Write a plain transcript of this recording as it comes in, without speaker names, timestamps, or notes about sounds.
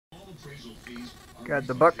Got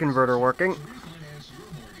the buck converter working.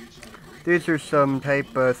 These are some type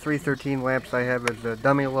 313 lamps I have as a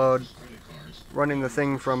dummy load. Running the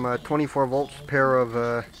thing from 24 volts, a pair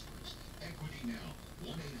of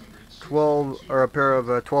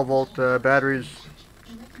 12 volt batteries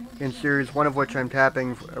in series, one of which I'm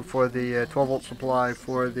tapping for the 12 volt supply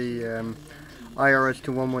for the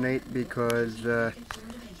IRS2118 because the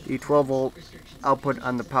 12 volt output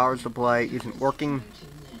on the power supply isn't working.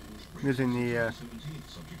 I'm using the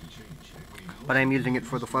but I'm using it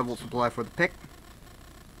for the 5 volt supply for the PIC.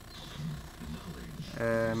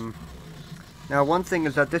 Now one thing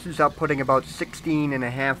is that this is outputting about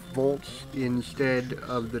 16.5 volts instead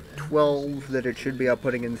of the 12 that it should be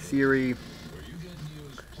outputting in theory,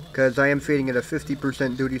 because I am feeding it a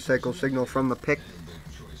 50% duty cycle signal from the PIC,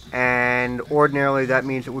 and ordinarily that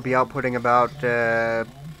means it would be outputting about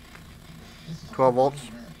 12 volts.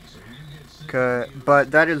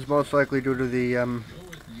 But that is most likely due to the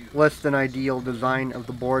less than ideal design of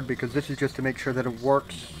the board, because this is just to make sure that it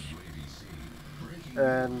works.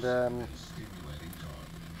 And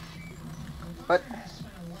but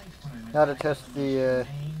now to test the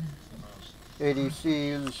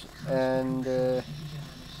ADCs and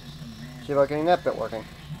see about getting that bit working.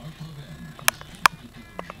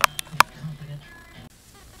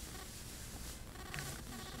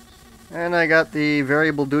 And I got the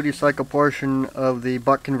variable duty cycle portion of the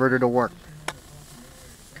buck converter to work.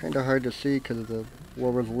 Kind of hard to see because of the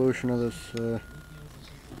low resolution of this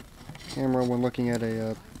camera when looking at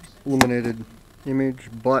a illuminated image,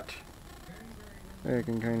 but I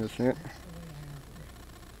can kind of see it.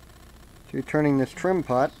 So you're turning this trim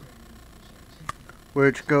pot,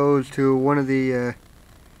 which goes to one of the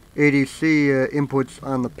ADC inputs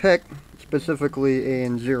on the PIC, specifically A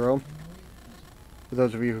and 0, for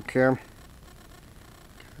those of you who care.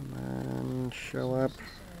 Come on, show up.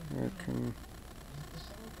 I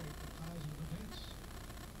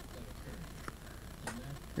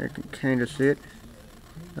can kind of see it.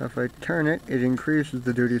 Now if I turn it, it increases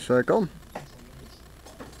the duty cycle.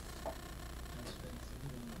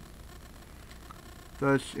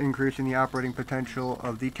 Thus increasing the operating potential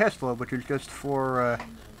of the test load, which is just for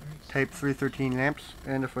type 313 lamps.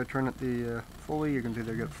 And if I turn it fully, you can see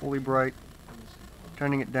they get fully bright.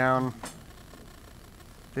 Turning it down,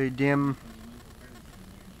 they dim.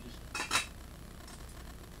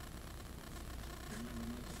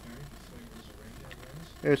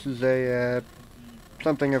 This is a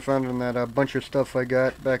something I found in that bunch of stuff I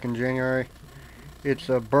got back in January. It's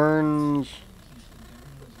a Burns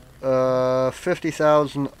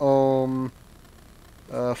 50,000 ohm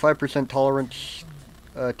 5% tolerance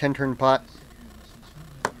 10 turn pot,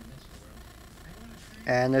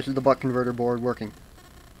 and this is the buck converter board working.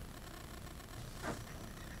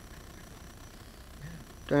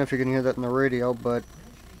 Don't know if you can hear that in the radio, but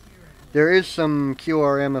there is some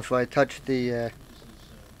QRM if I touch the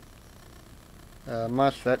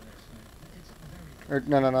MOSFET.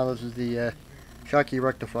 No, this is the Schottky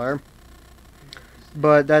rectifier.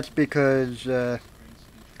 But that's because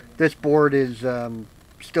this board is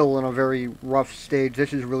still in a very rough stage.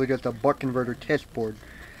 This is really just a buck converter test board.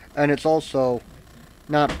 And it's also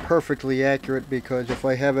not perfectly accurate, because if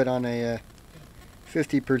I have it on a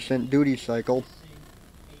 50% duty cycle,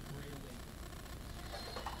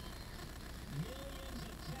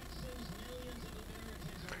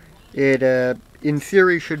 it in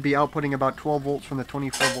theory should be outputting about 12 volts from the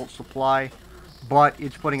 24 volt supply, but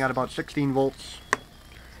it's putting out about 16 volts.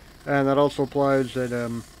 And that also applies at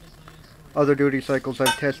other duty cycles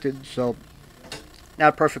I've tested, so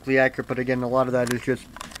not perfectly accurate, but again, a lot of that is just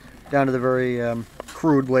down to the very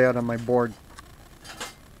crude layout on my board.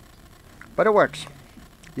 But it works.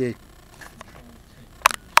 Yay.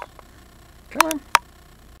 Come on.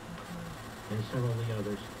 And several of the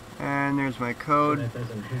others. And there's my code. So that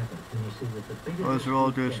doesn't happen. And you see that the bigger those are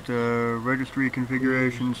all just registry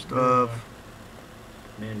configuration stuff.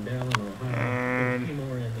 Mandel and Ohio. And there's a few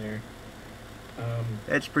more in there.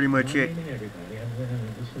 That's pretty much it.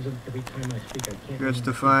 Every time I speak, I can't Just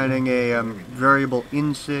defining a variable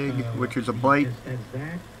insig, which is a byte.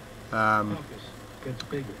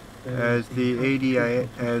 As the AD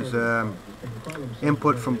as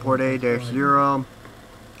input from port A-0.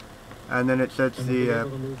 And then it sets the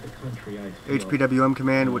HPWM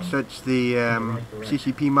command, which sets the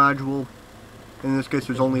CCP module. In this case,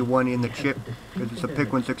 there's only one in the chip, because it's a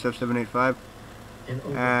PIC16F785.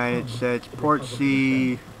 And it sets port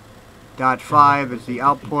C.5 as the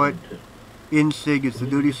output, insig is the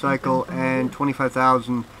duty cycle, and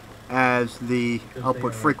 25,000 as the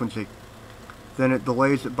output frequency. Then it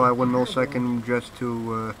delays it by 1 millisecond just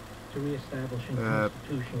to to reestablishing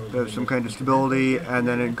constitutional there's some kind of stability, and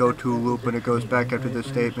then it go to a loop and it goes back after this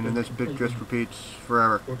statement, and this bit just repeats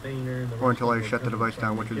forever, or until I shut the device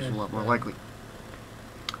down, which is a lot more likely.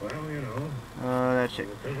 Well, you know, That's it.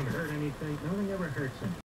 it doesn't hurt anything. Nothing ever hurts anything.